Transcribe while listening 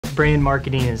brand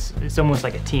marketing is it's almost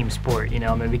like a team sport, you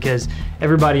know, I mean, because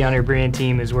everybody on our brand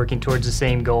team is working towards the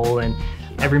same goal, and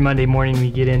every Monday morning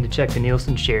we get in to check the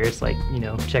Nielsen shares, like, you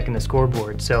know, checking the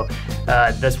scoreboard. So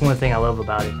that's one thing I love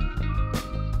about it.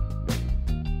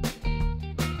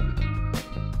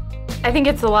 I think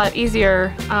it's a lot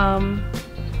easier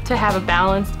to have a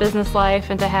balanced business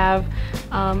life and to have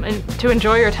and to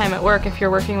enjoy your time at work if you're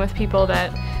working with people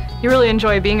that you really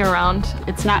enjoy being around.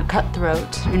 It's not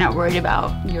cutthroat. You're not worried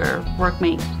about your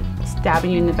workmate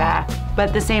stabbing you in the back. But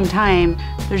at the same time,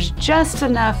 there's just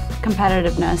enough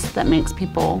competitiveness that makes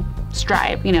people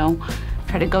strive, you know,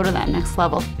 try to go to that next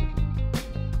level.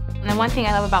 And one thing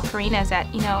I love about Purina is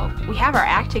that, you know, we have our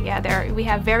act together. We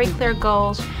have very clear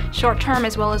goals, short-term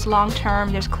as well as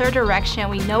long-term. There's clear direction.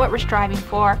 We know what we're striving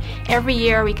for. Every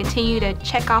year we continue to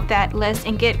check off that list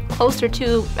and get closer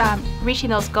to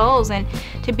reaching those goals, and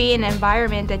to be in an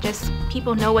environment that just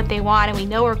people know what they want and we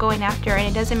know we're going after. And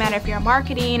it doesn't matter if you're in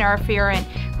marketing or if you're in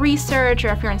research or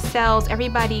if you're in sales,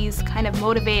 everybody's kind of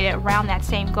motivated around that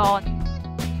same goal.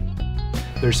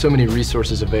 There's so many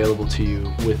resources available to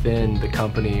you within the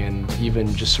company and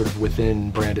even just sort of within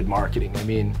branded marketing. I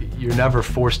mean, you're never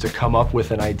forced to come up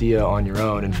with an idea on your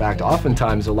own. In fact,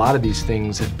 oftentimes a lot of these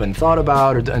things have been thought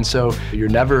about, and so you're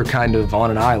never kind of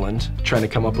on an island trying to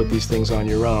come up with these things on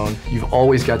your own. You've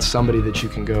always got somebody that you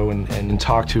can go and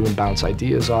talk to and bounce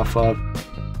ideas off of.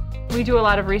 We do a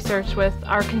lot of research with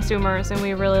our consumers, and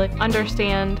we really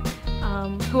understand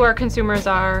who our consumers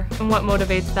are and what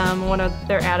motivates them and what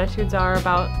their attitudes are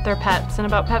about their pets and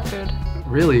about pet food.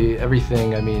 Really,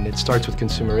 everything, I mean, it starts with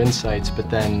consumer insights, but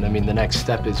then, I mean, the next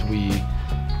step is we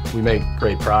make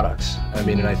great products. I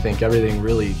mean, and I think everything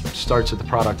really starts at the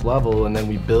product level, and then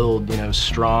we build, you know,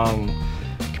 strong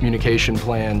communication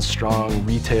plans, strong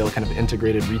retail, kind of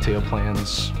integrated retail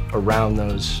plans around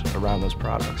those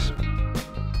products.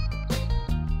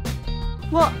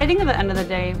 Well, I think at the end of the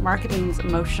day, marketing is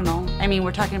emotional. I mean,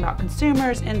 we're talking about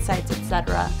consumers, insights,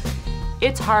 etc.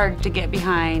 It's hard to get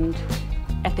behind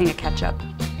a thing of ketchup.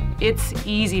 It's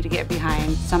easy to get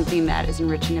behind something that is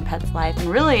enriching a pet's life and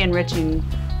really enriching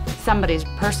somebody's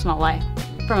personal life.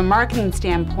 From a marketing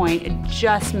standpoint, it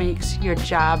just makes your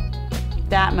job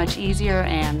that much easier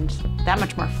and that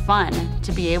much more fun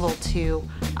to be able to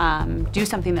do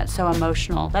something that's so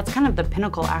emotional. That's kind of the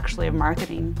pinnacle, actually, of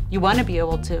marketing. You want to be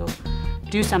able to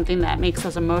do something that makes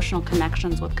those emotional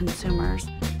connections with consumers.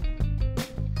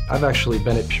 I've actually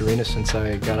been at Purina since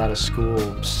I got out of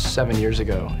school 7 years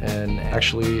ago, and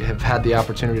actually have had the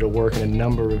opportunity to work in a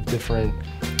number of different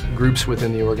groups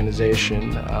within the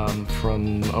organization,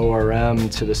 from ORM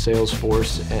to the sales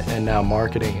force and now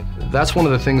marketing. That's one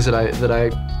of the things that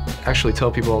I actually tell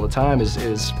people all the time is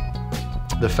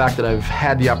the fact that I've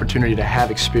had the opportunity to have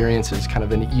experiences kind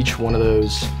of in each one of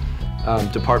those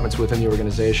departments within the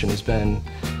organization has been,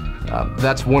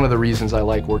 that's one of the reasons I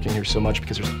like working here so much,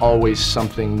 because there's always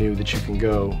something new that you can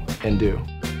go and do.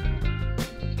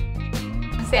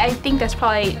 I think that's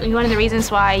probably one of the reasons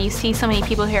why you see so many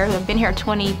people here who have been here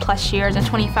 20 plus years and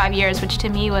 25 years, which to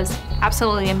me was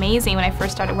absolutely amazing when I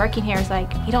first started working here. It's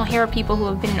like, you don't hear people who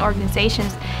have been in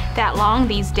organizations that long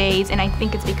these days, and I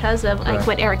think it's because of, like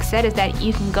what Eric said, is that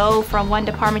you can go from one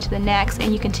department to the next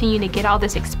and you continue to get all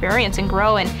this experience and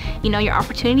grow, and you know, your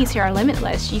opportunities here are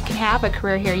limitless. You can have a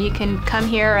career here. You can come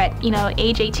here at, you know,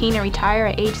 age 18 and retire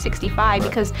at age 65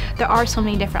 because there are so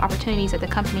many different opportunities that the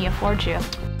company affords you.